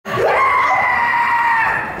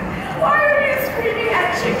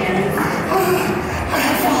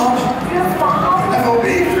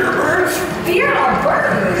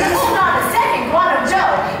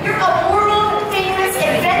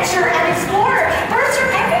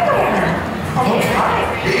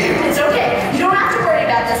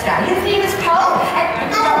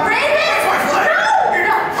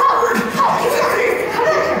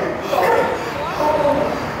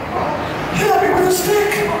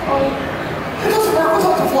It doesn't work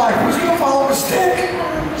without the flag. Who's going to follow a stick? Do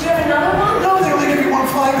you have another one? No, they only give you one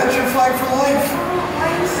flag. That's your flag for life.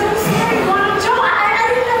 I'm so sorry, Joe. I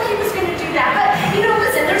didn't know he was going to do that. But, you know,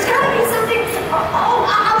 listen, there's got to be something.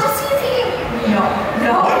 I'll just see if he can. No.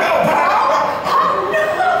 Oh, no, Pat. Oh, no.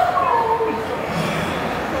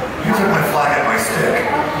 You took my flag and my stick.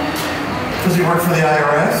 Does he work for the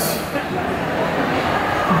IRS?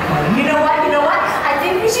 You know what? I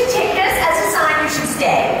think we should take this as a sign you should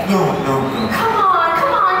stay. No. Come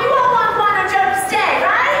on. You all want Guano Joe to stay,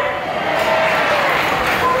 right?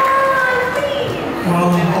 Come on, please. Well,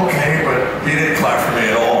 okay, but he didn't clap for me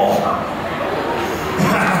at all.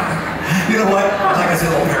 You know what? I'd like to see a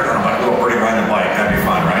little parrot on a little birdie riding a bike. That'd be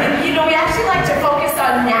fun, right? You know, we actually like to focus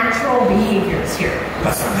on natural behaviors here.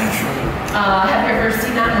 That's not natural. Have you ever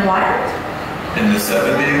seen that in the wild? In the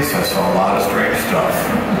 70s, I saw a lot of strange stuff.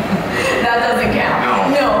 That doesn't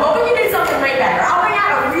count. No, but we can do something way better. I'll bring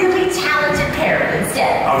out a really talented parrot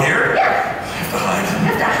instead. Out here? Yeah. I have to hide. You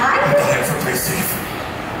have to hide? I have to hide someplace safe.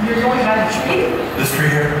 You're going by the tree? This tree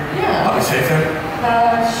here? Yeah. I'll be safe there?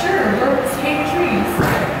 Sure. Birds hate trees.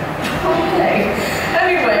 Okay.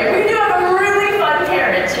 Anyway, we do have a really fun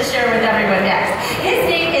parrot to share with everyone next. His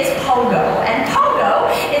name is Pogo, and Pogo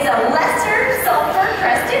is a lesser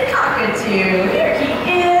sulfur-crested cockatoo. Here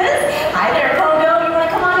he is. Hi there, Pogo. You want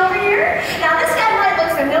to come on over here? Now, this guy might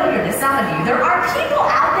look familiar to some of you. There are people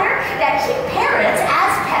out there that keep parrots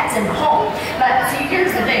as pets in the home. But see,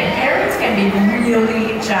 here's the thing. Parrots can be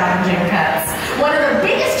really challenging pets. One of the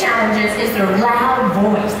biggest challenges is their loud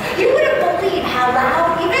voice. You wouldn't believe how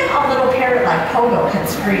loud even a little parrot like Pogo can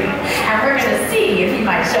scream. And we're going to see if he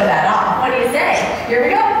might show that off. What do you say? Here we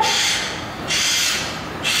go.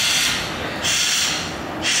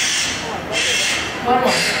 One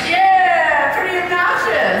more. Yeah, pretty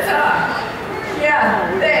obnoxious, huh?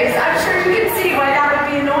 Yeah, thanks. I'm sure you can see why that would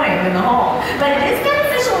be annoying in the home. But it is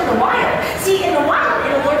beneficial in the wild. See, in the wild,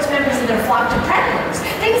 it alerts members of their flock to predators.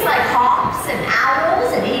 Things like hawks and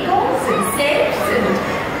owls and eagles and snakes and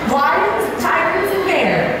lions and tigers and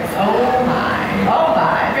bears. Oh my.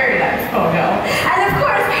 Very nice, Pogo. And of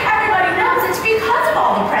course, everybody knows it's because of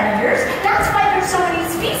all the predators. That's why there's so many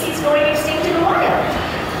species going extinct in the wild.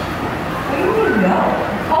 What do you mean no?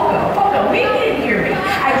 Pogo, maybe you didn't hear me.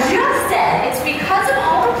 I just said it's because of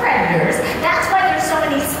all the predators. That's why there's so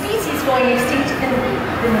many species going extinct in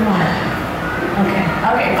the wild.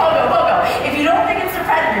 Okay, Pogo. If you don't think it's the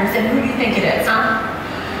predators, then who do you think it is, huh?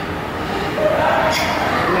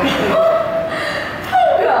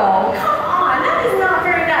 Pogo, come on, that is not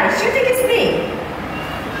very nice. You think it's me?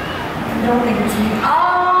 You don't think it's me?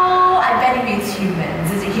 Oh, I bet he means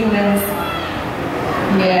humans. Is it humans?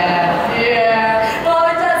 Yeah. Well,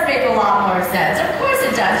 it does make a lot more sense. Of course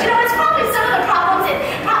it does. You know, it's probably some of the problems that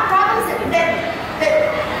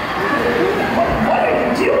what are you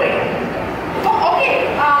doing?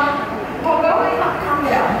 Okay, Pogo, calm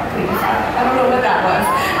down, please. I don't know what that was.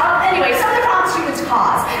 Anyway, some of the problems humans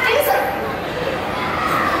cause. Things like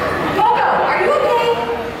Pogo, are you okay?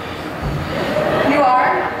 You are?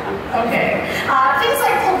 Okay. Things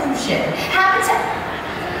like pollution, habitat.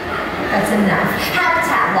 That's enough.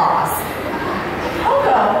 Habitat loss.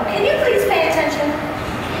 Pogo, can you please pay attention?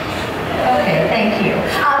 Okay, thank you.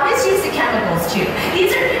 Misuse of chemicals too.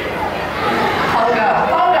 These are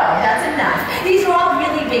Pogo, that's enough. These are all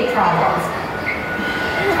really big problems.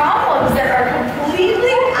 Problems that are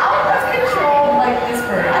completely out of control, like this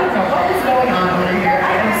bird. I don't know what is going on over here.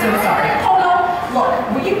 I am so sorry. Pogo, look,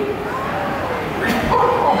 will you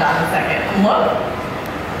hold on a second. Look.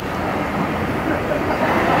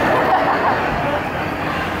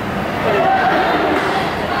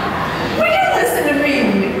 Will you listen to me?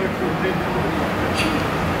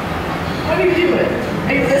 What are you doing?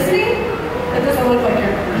 Are you listening? That doesn't look like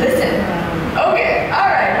you're listen. Okay,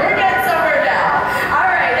 alright, we're getting somewhere now.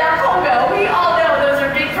 Alright, now Pogo, we all know those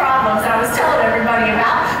are big problems I was telling everybody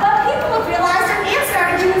about, but people have realized that ants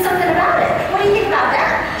started doing something about it. What do you think about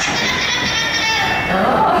that?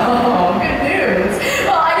 Oh, good news.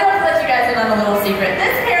 Well, I know I've let you guys in on a little secret.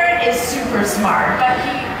 This parrot is super smart, but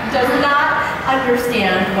he does not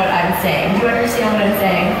understand what I'm saying. Do you understand what I'm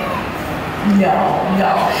saying? No.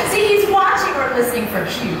 See, he's watching or listening for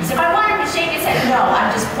cues. If I want him to shake his head no, I'm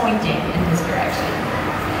just pointing in his direction.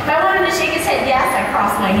 If I want him to shake his head yes, I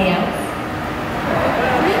cross my hands.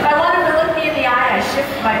 If I want him to look me in the eye, I shift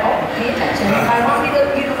my, pay attention. If I want you to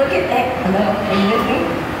look at, hello, are you with me?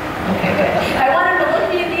 Okay, good. If I want him to look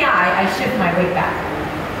me in the eye, I shift my weight back.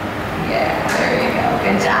 Yeah, there you go,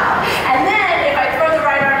 good job. And then, if I throw the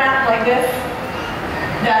right arm out like this,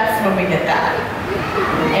 that's when we get that.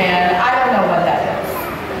 And I don't know what that is,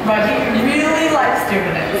 but he really likes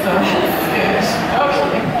doing it, so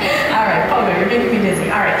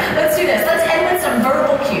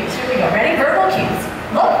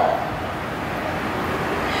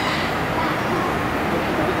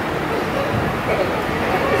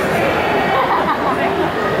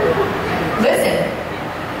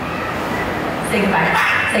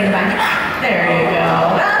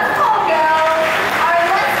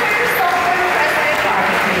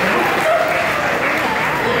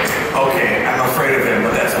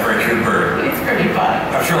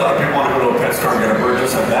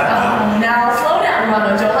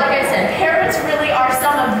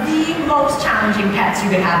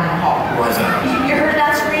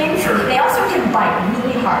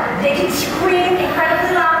They can scream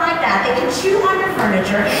incredibly loud like that. They can chew on your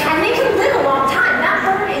furniture, and they can live a long time. That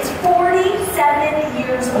bird is 47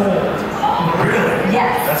 years old. Really?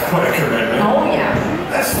 Yes. That's quite a commitment. Oh, yeah.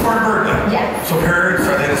 That's a smart bird then. Yes. So parrots,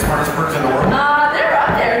 are they the smartest birds in the world? They're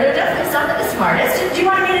up there. They're definitely some of the smartest. Do you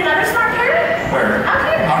want to meet another smart parrot? Where? Out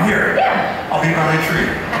here. Out here? Yeah. I'll be by my tree.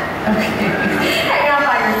 Okay. Hang on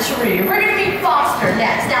by your tree. We're going to meet Foster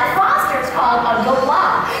next. Now, Foster's called a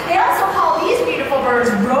galah. They also call these beautiful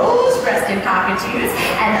birds rose-breasted cockatoos,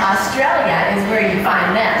 and Australia is where you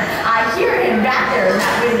find them. I hear him back there in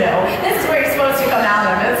that window. This is where he's supposed to come out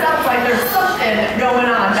of. It sounds like there's something going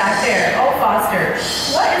on back there. Oh, Foster.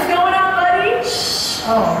 What is going on, buddy?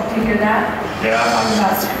 Oh, do you hear that? Yeah. Talking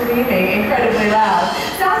about screaming incredibly loud.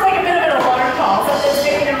 Sounds like a bit of an alarm call. Something's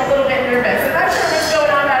making him a little bit nervous. I'm not sure what's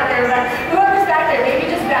going on back there, but whoever's back there, maybe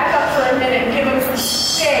just back up for a minute and give him some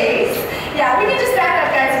space. Yeah, we can just back up,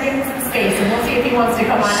 guys, and give him some space, and we'll see if he wants to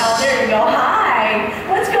come on out. There you go. Hi.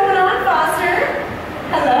 What's going on, Foster?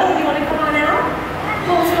 Hello. You want to come on out?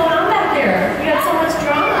 What's going on back there? You got so much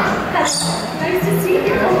drama. That's nice to see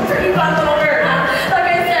you. Pretty fun little bird, huh? Like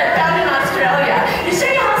I said, found in Australia. To show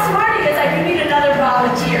you how smart he is, I do need another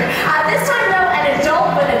volunteer. This time, though, an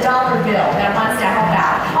adult with a dollar bill that wants to help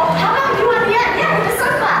out. Oh, how about you on the end? Yeah, with the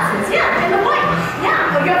sunglasses. Yeah, in the white.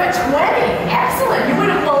 Yeah, oh, you have a 20. Excellent. You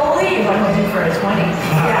wouldn't believe what he'll do for a 20.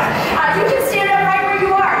 Yeah. You can stand up right where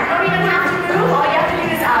you are. You don't even have to move. All you have to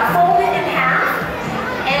do is fold it in half,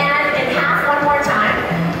 and in half one more time.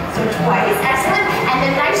 So twice. Excellent. And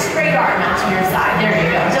then nice straight arm out to your side. There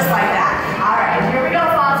you go. Just like that. All right. Here we go,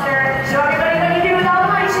 Foster. Show everybody what you do with all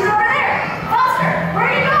the money. She's over there. Foster, where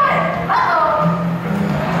are you going? Uh-oh.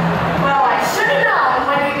 Well, I should have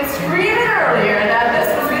known when he was screaming earlier that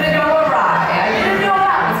this was going to go awry. I didn't know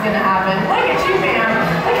that was going to happen. Look at you, ma'am.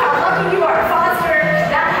 Look how lucky you are. Foster,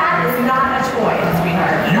 that hat is not a toy,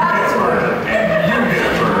 sweetheart. Not a toy.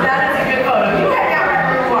 That is a good photo. You hang out right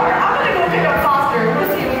where you are. I'm going to go pick up Foster.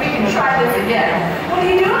 We'll see if we can try this again. What are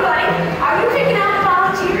you doing, buddy? Are you picking out the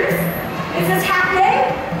volunteers? Is this hat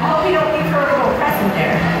day? I hope you don't leave her a little present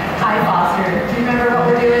there. Hi, Foster. Do you remember what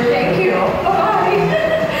we're doing? Thank you.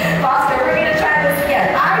 Bye-bye. Foster, we're going to try this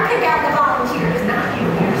again. I pick out the volunteers, not you.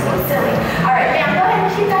 You're so silly. All right, ma'am, go ahead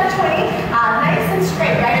and keep that 20 nice and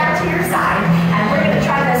straight right out to your side. And we're going to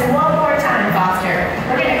try this one more time, Foster.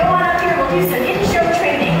 We're going to go on up here. We'll do some in-show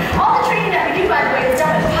training. All the training that we do, by the way, is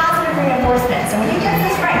done with positive reinforcement. So when you get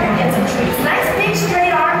this right, you'll get some treats. Nice big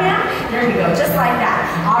straight arm, ma'am. There you go, just like that.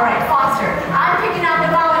 All right, Foster, I'm picking out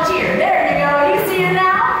the volunteer. There you go. You see it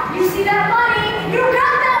now? You see that money? You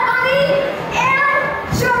got that money? And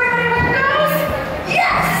show everybody where it goes?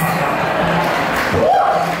 Yes! Woo!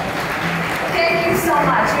 Thank you so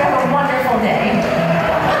much. You have a wonderful day.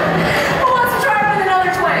 Who wants to try with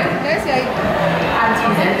another 20? I'm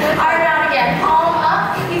teasing. All right, now again. Palm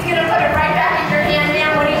up. He's going to put it right back in your hand,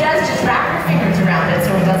 ma'am. When he does, just wrap your fingers around it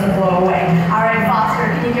so it doesn't blow away. All right, Foster,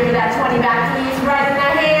 can you give her that 20 back, please? Right in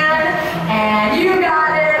the hand. And you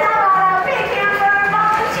got it. How about a big hand for our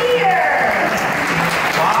volunteer?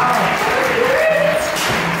 Wow. Great.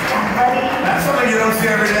 Yeah, buddy. That's something you don't see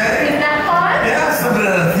every day. Isn't that fun? Yeah, something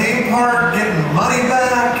at a theme park, getting money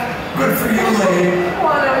back. Good for you, lady.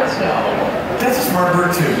 What a show. That's a smart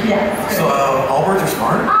bird, too. Yes. So, all birds are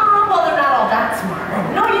smart? Well, they're not all that smart.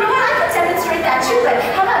 No, you know what? I can demonstrate that too, but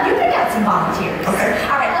how about you pick out some volunteers? Okay.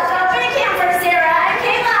 All right, let's go to the camp for Sarah and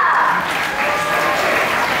Kayla.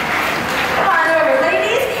 Come on over,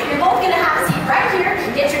 ladies. You're both going to have a seat right here.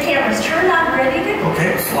 Get your cameras turned on, ready to go.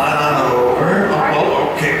 Okay, slide on over.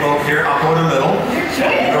 Oh, okay, well, here, I'll go in the middle. You're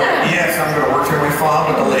joining them. Yes, I'm going to work through my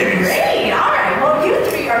fob with the ladies. Great. All right. Well, you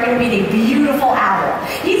three are going to meet a beautiful owl.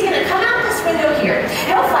 He's going to come out this window here.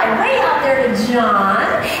 He'll fly way out there to John,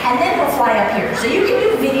 and then he'll fly up here. So you can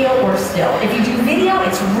do video or still. If you do video,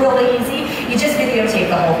 it's really easy. You just videotape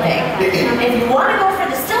the whole thing. If you want to go for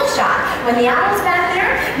the still shot, when the owl's back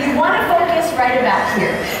there, you want to focus right about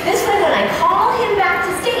here. This way, when I call him back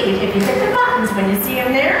to stage, if you hit the buttons when you see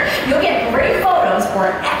him there, you'll get great photos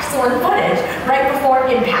for excellent footage right before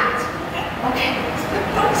impact. Okay.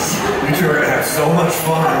 You two are going to have so much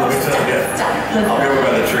fun, let me tell you. I'll go over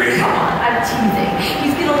by the tree. Come on, I'm teasing.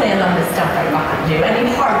 He's going to land on this stump right behind you, and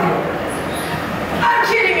he hardly ever misses. I'm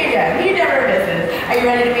kidding again. He never misses. Are you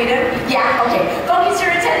ready to meet him? Yeah, okay. Focus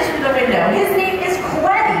your attention to the window. His name is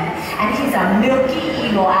Quetty, and he's a milky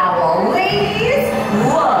eagle owl. Ladies,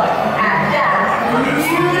 look at that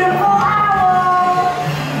beautiful owl.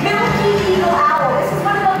 Milky eagle owl. This is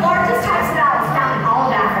one of the largest types of owls found in all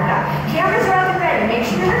of Africa. Cameras are up and ready. Make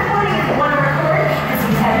sure you're recording if you want to record, because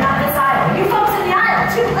he's heading out this aisle. You folks in the aisle,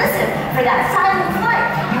 too, listen for that silent flight.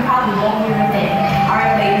 You probably won't hear a thing. All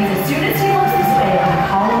right, ladies,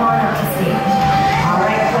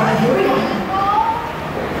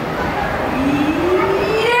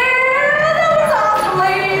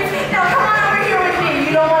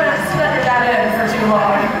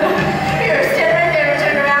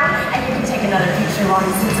 while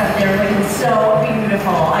he sits up there looking so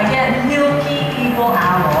beautiful. Again, milky eagle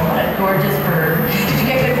owl. What a gorgeous bird. Did you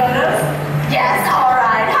get good photos? Yes, all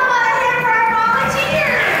right. How about a hand for our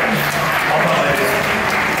volunteers? All right, ladies.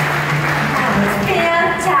 That was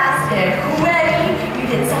fantastic. Quetti, you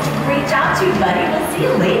did such a great job too, buddy. We'll see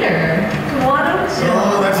you later. Come on up, Joe.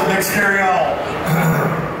 Oh, that's a big scary owl.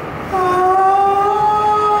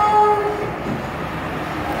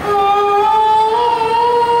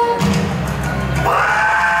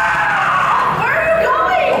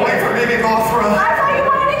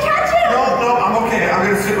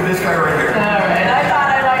 Sit with this guy right here. All right, I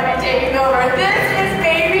thought I might be taking over. This is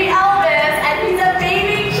baby Elvis, and he's a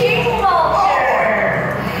baby king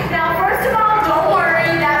vulture. Now, first of all, don't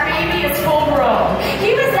worry, that baby is full grown.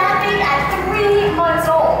 He was that big at 3 months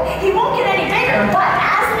old. He won't get any bigger, but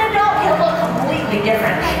as an adult, he'll look completely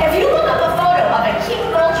different. If you look up a photo of a king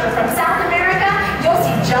vulture from South America, you'll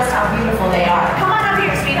see just how beautiful they are. Come on up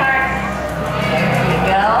here, sweetheart. There you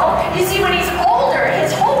go. You see, when he's older,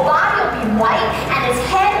 his whole body will be white, and his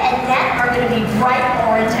head and neck are going to be bright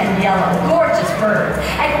orange and yellow. Gorgeous birds.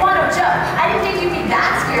 And Quantum Joe, I didn't think you'd be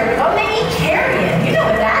that scared of them. They eat carrion. You know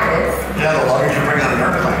what that is. Yeah, the luggage you bring on an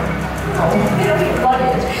airplane. No, they don't eat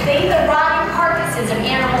luggage. They eat the rotting carcasses of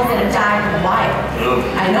animals that have died in the wild. Ugh.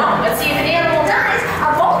 I know, but see, if an animal dies,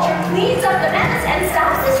 a vulture cleans up the mess and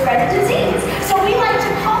stops the spread of disease. So we like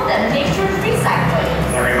to call them nature's recycling.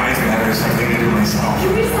 That reminds me, I have something to do myself.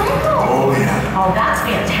 You recycle? Oh, yeah. Oh, that's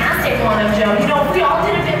fantastic, Quantum Joe. You know, if we all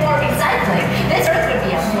did a bit more recycling, this earth would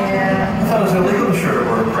be a... Yeah. I thought it was illegal to share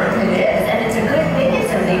word prep. It is, and it's a good thing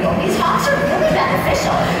it's illegal. These hawks are really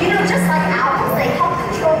beneficial. You know, just like owls, they help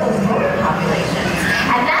control those rodent populations.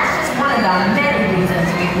 And that's just one of the many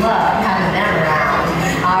reasons we love having them around.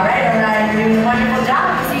 All right, you're doing a wonderful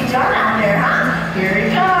job. You see John out there, huh? Here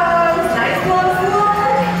he comes. Nice close look.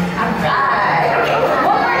 All right. Okay,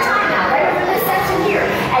 one more time now, right over this section here.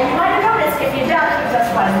 And you might have noticed if you duck, he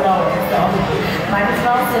just runs lower. So, might as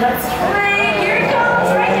well sit up straight. Here he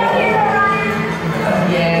comes, right down here, Orion.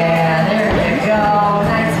 Yeah, there you go.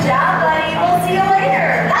 Nice job, buddy. We'll see you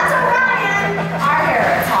later. That's Orion, our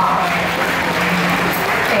Harris hawk.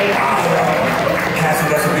 Hey, Cassie,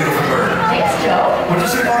 that's a beautiful bird. thanks, Joe. What'd you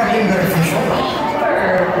say about being beneficial?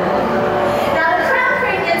 Now the crown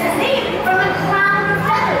crane gets his name from the crown of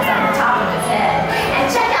feathers on the top of his head. And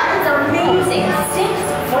check out his amazing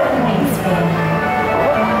 6-foot wingspan.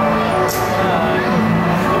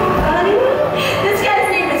 Buddy, this guy's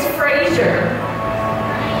name is Fraser.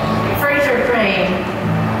 Fraser Crane.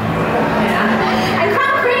 Yeah. And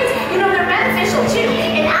crown cranes, you know, they're beneficial too.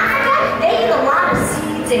 In Africa, they eat a lot of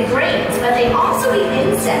seeds and grains, but they also eat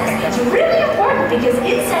insects. It's really important because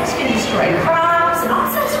insects can destroy crops and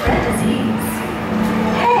also spread disease.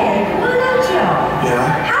 Hey, Quantum Joe.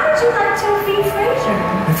 Yeah? How would you like to feed Fraser?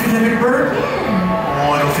 You feed that big bird? Yeah.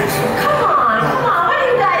 Oh, I don't think so. Come on. What do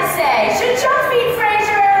you guys say? Should Joe feed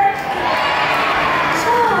Fraser?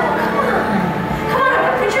 Joe, come on. Come on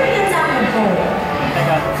over. Put your hands out in the bowl. I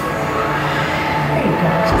got this. There you go.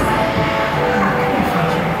 Come here,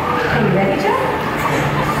 Fraser. Are you ready, Joe?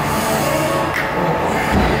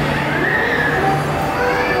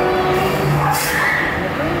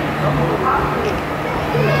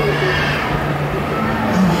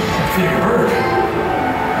 Feeding a bird.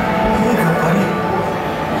 Look at her, buddy.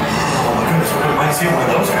 Oh my goodness, we might see one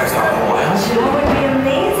of those guys out in the wild. Joe would be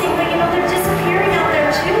amazing, but you know, they're disappearing out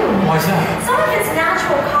there too. Why is that? Some of it's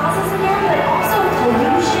natural causes again, but also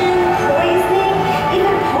pollution, poisoning,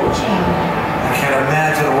 even poaching. I can't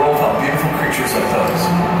imagine a world without beautiful creatures like those.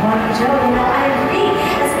 Well, Joe, you know, I agree.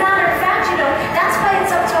 As a matter of fact, you know, that's why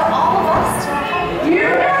it's up to all of us to help.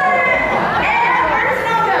 You got it! And where's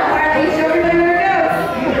Nova? Where are these? Everybody where it goes?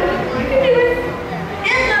 You can do it.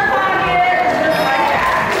 In the pocket, just like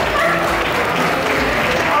that.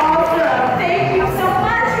 Awesome. Thank you so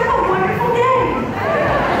much. You have a wonderful day.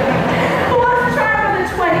 Who wants to try with a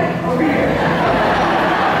 20 over here?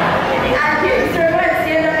 I'm kidding. Sir, go ahead,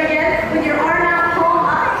 stand up again with your arm out, palm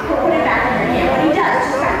up. Put it back in your hand. What he does,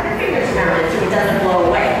 just wrap your fingers around it so it doesn't blow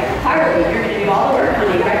away. Harley, you're going to do all the work,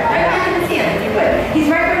 honey. Right back in his hand if you would. He's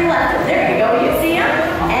right where you left him. There you go. You see him?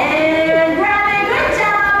 And grab it. Good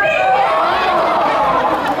job. Bingo!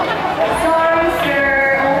 Sorry,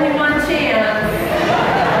 sir. Only one chance.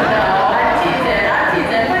 No, I'm teasing.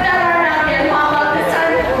 Put that arm out again. Palm up this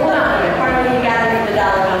time. Hold on to it. Harley, you got to leave the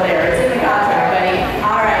dollar bill there. It's in the contract, buddy.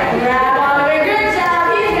 All right. Grab on to it. Good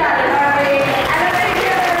job. He's got it, Harley. And a big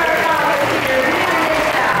gift for our college here. Really good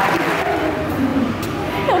job.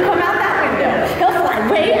 He'll come out that window. He'll fly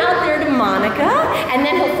way out there to Monica, and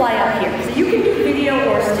then he'll fly up here. So you can do video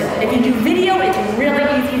or still. If you do video, it's really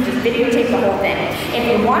easy. You just videotape the whole thing. If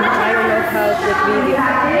you want to try to work out with video,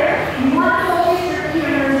 you want to hold your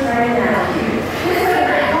cameras right now. This way,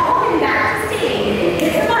 when I call him back to stage,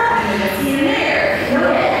 it's a button, you're going to see him there.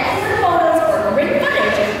 You'll get excellent photos or great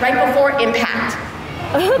footage right before impact.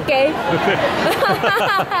 Okay.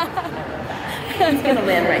 He's going to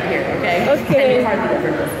land right here, okay? Okay. And he hardly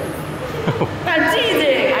ever misses. I'm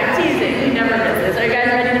teasing. He never misses. Are you guys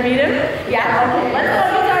ready to meet him? Yeah, okay. Let's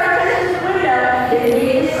go. He's our attention to the window. His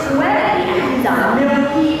name is Sweaty. He's a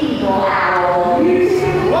milky